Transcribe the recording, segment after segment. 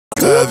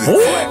have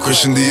it.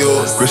 Christian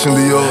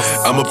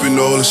Dior. I'm up in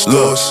all the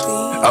stores.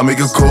 I make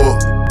a call.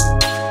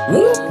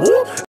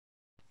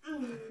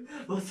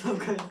 What's up,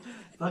 guys?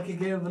 Back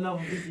again with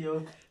another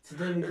video.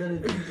 Today we're gonna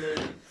do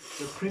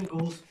the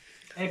Pringles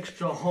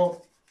extra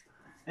hot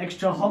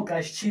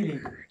guys chili.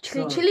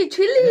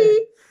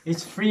 Chili.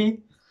 It's free.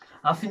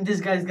 I think this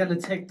guy's gonna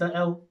take the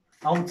L.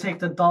 I'll take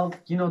the dog.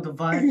 You know the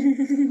vibe.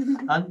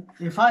 And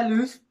if I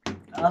lose,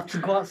 I have to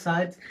go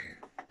outside.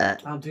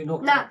 I'll do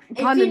knock. Nah,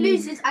 if he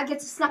loses, I get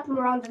to slap him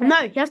around the neck.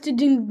 No, he has to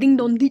do ding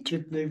dong ditch.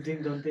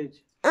 Ding dong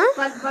ditch.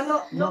 But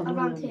not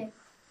around here.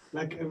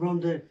 Like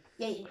around there.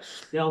 Yeah.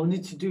 Yeah, we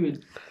need to do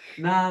it.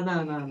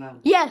 Nah.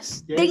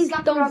 Yes, ding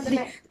Slap dong around the ditch.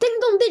 neck. Ding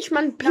dong ditch,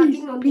 man. Nah, Please,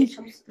 ding dong please.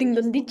 ditch. Ding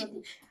dong ditch.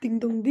 Ding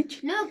dong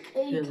ditch. Look,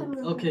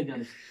 Yeah, okay,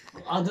 guys.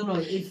 I don't know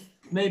if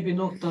maybe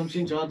knockdown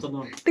ginger. I don't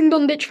know. Ding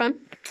dong ditch, fam.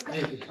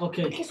 Maybe.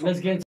 Okay,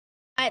 let's get.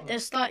 Alright, they're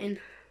starting.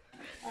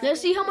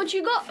 Let's see how much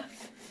you got.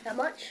 that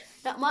much?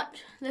 That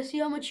much. Let's see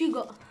how much you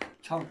got.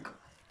 Chunk.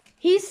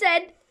 He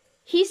said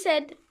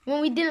when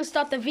we didn't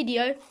start the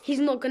video, he's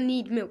not gonna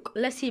need milk.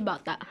 Let's see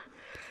about that.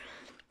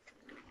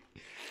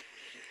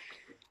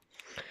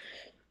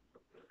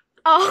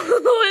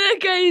 Oh,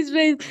 look at his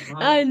face.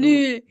 I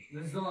knew it.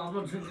 I'm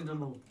not drinking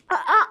them all.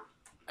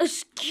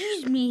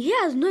 Excuse me, he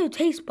has no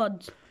taste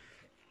buds.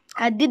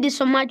 I did this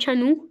on my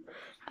channel.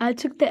 I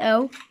took the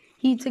L.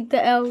 He took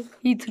the L.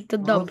 He took the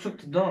I dub. took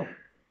the dub.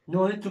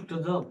 No, he took the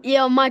dub.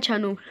 Yeah, on my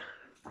channel.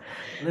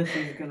 Let's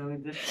see who's gonna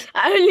win this.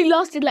 I only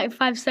lasted like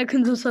 5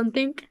 seconds or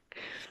something.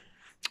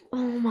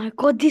 Oh my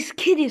god, this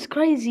kid is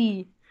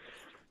crazy.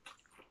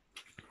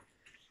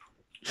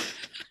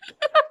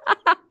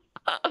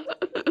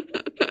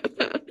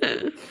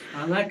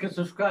 Like and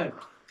subscribe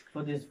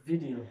for this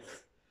video.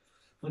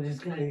 For this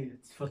guy,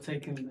 for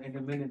taking like a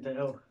minute to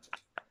L.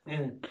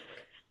 Yeah.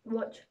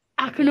 Watch.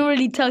 I can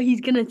already tell he's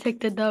gonna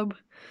take the dub.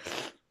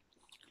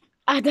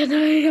 I don't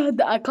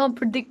know. I can't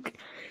predict.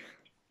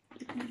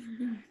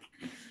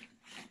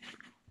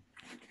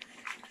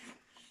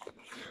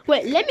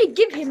 Wait, let me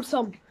give him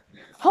some.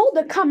 Hold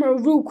the camera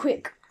real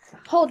quick.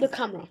 Hold the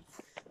camera.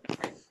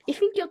 You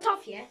think you're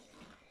tough, yeah?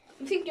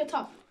 You think you're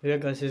tough? Yeah,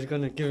 guys, he's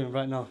gonna give him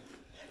right now.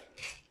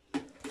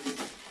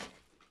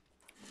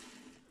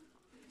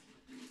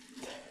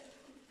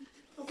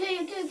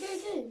 Okay.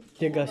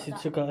 Yeah, guys, he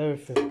took out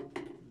everything.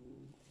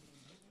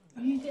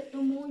 You get the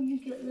more, you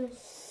get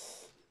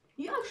less.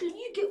 You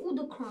get all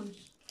the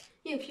crumbs.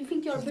 Yeah, if you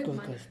think you're a big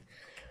man.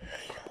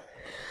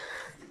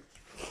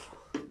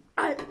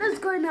 Alright, let's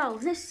go now.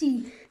 Let's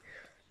see.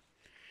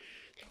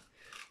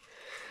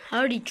 I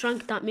already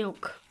drank that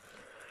milk.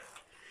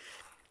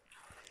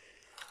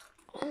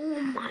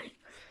 Oh my.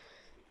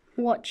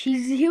 Watch,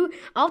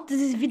 after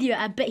this video,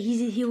 I bet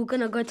he's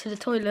gonna go to the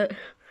toilet.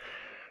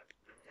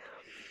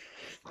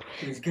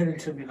 He's getting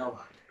to me now.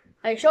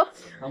 Are you sure?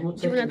 I'm not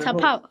Do you wanna taking tap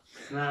them out?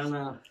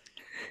 Nah.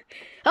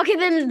 Okay,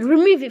 then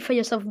remove it for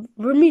yourself.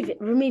 Remove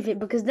it,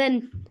 because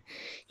then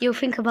you'll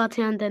think about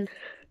it and then...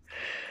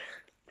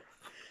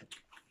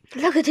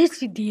 Look at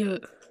this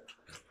idiot.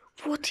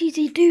 What is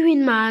he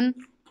doing, man?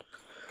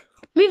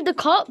 Move the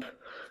cup.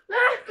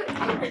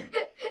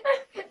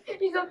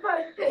 He's on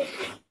fire.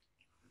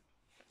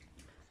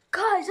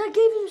 Guys, I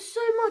gave him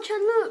so much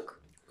and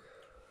look.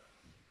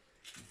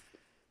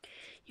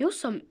 You're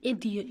some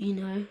idiot, you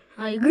know.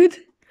 Are you good?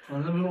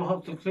 And then we will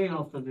have to clean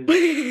after this.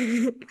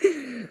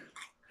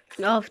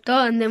 After,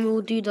 and then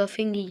we'll do the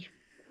thingy.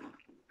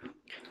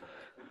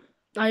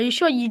 Are you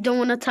sure you don't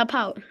want to tap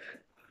out?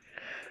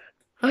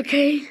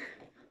 Okay.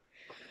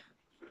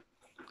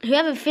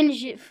 Whoever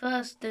finishes it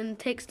first then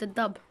takes the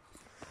dub.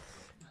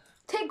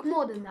 Take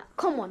more than that.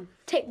 Come on,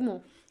 take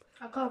more.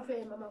 I can't fit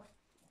it in my mouth.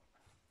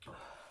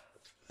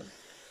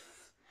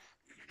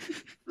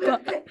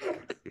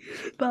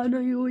 But I know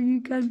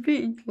you can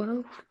fit in your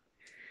mouth.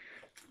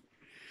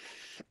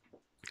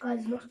 Guys,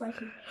 it's not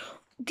spicy.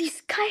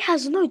 This guy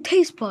has no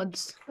taste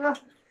buds.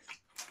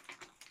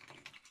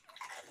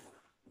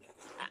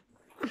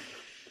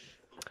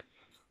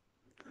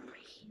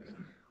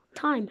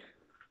 Time.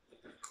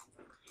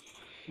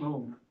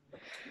 No.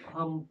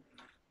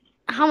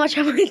 How much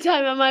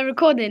time am I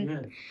recording?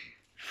 Yeah.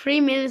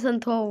 3 minutes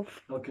and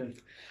 12. Okay.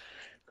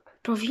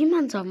 Bro,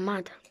 humans are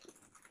mad.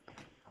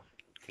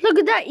 Look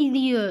at that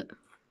idiot.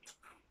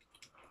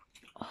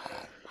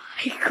 Oh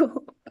my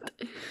god.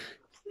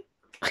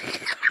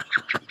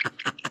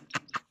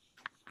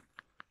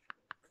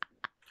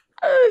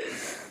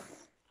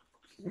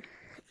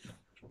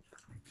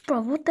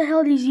 Bro, what the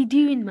hell is he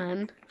doing,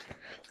 man?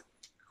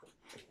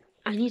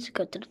 I need to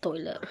go to the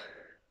toilet.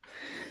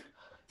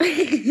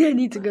 I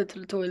need to go to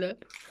the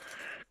toilet.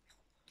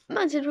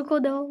 Man should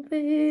record the whole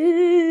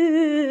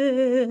thing.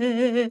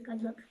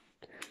 Guys, look.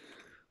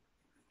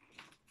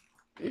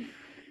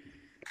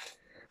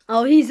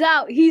 Oh, he's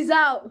out.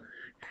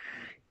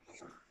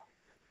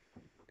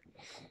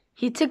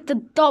 He took the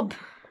dub.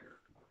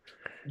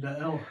 The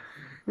L.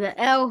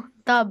 The L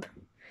dub.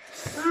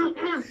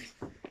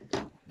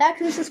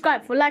 Like and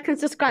subscribe. Wait. Like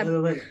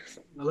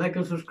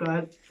and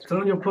subscribe.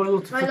 Turn on your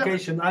post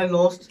notification. I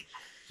lost.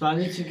 So I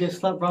need to get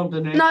slapped round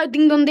the neck. No,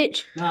 ding dong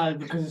ditch. Nah,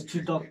 because it's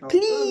too dark now.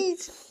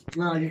 Please.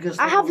 Nah, you get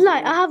I slapped have round the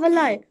light. neck. I have a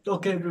light.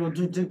 Okay, we will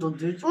do dig, don't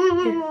ditch.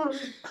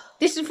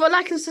 This is for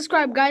like and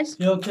subscribe, guys.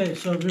 Yeah, okay,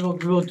 so we will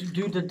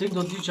do the dig,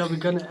 don't ditch, and we're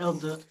gonna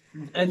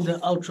end the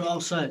outro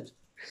outside.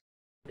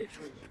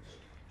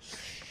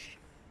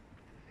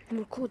 I'm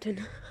recording.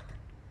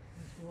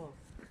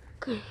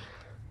 Okay.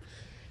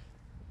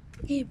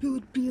 Yeah, but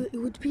it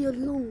would be a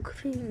long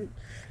thing.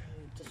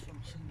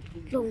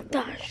 Long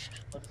dash.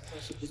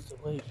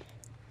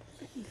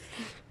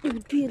 It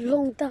would be a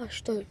long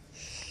dash though.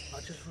 I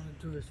just want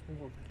to do a small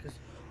one because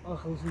our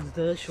house is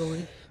there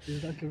showing.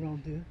 There's like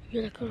around there.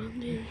 You're like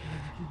around there.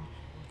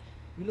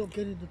 We're not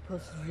getting the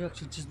person's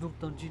reaction, just knock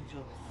down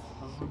Ginger.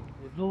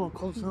 If no one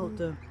calls out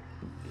them,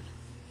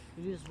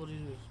 it is what it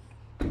is.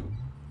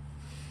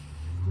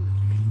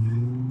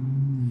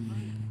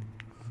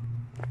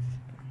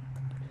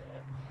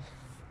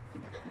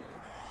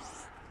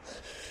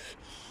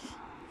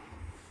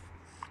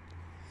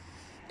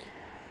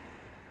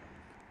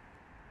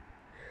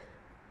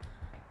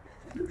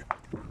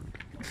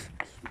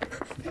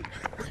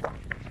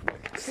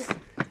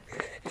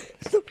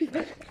 Stop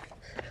it.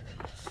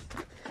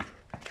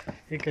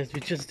 Hey guys, we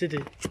just did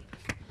it.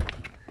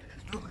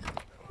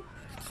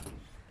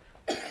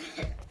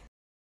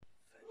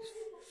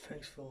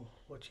 Thanks for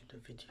watching the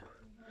video.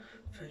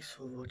 Thanks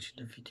for watching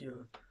the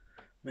video.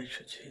 Make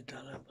sure to hit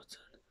that like button,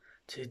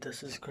 to hit the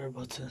subscribe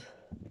button,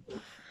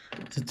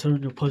 to turn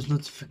on your post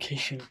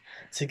notification,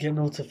 to get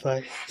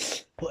notified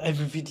for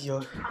every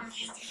video.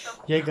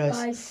 Yeah guys.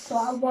 Guys, so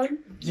I won.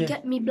 Yeah.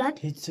 Get me blood.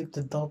 He took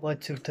the dub, I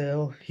took the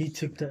L. He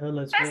took the L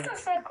as well.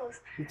 circles.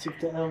 He took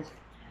the L.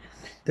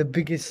 The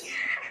biggest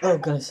L,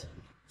 guys.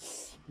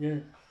 Yeah.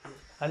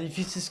 And if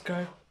you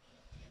subscribe,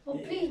 Oh,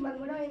 please, man,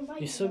 when I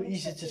invite it's so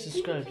easy to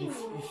subscribe.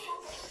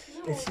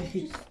 If you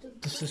hit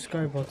the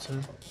subscribe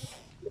button,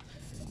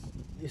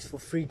 it's for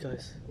free,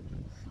 guys.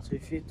 So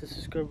if you hit the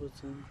subscribe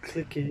button,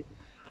 click it.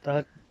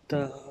 That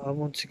I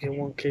want to get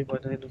 1K by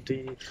the end of the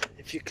year.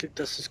 If you click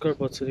that subscribe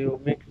button, it will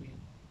make me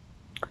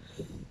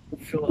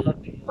feel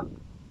happy.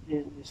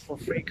 Yeah, it's for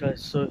free,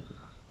 guys. So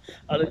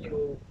I'll let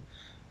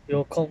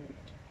you'll come.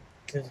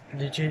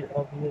 Legit,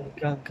 I'll be a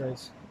gang,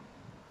 guys.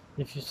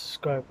 If you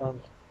subscribe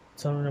and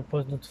turn on the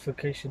post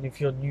notification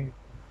if you're new,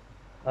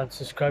 and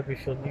subscribe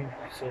if you're new.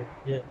 So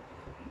yeah,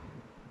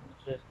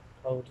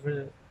 I would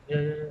really,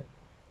 I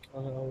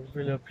would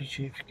really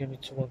appreciate if you give me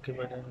 1K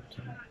by the end of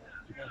the year.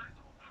 Yeah.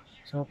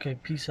 So okay,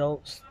 peace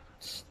out.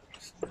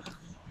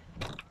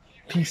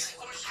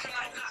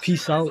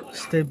 Peace out.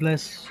 Stay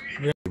blessed.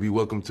 Yeah. Be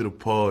welcome to the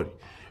party.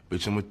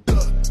 Bitch, I'm a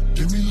thug.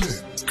 Give me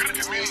lit.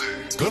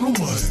 Gun on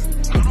my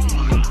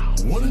head.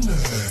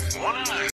 1.5.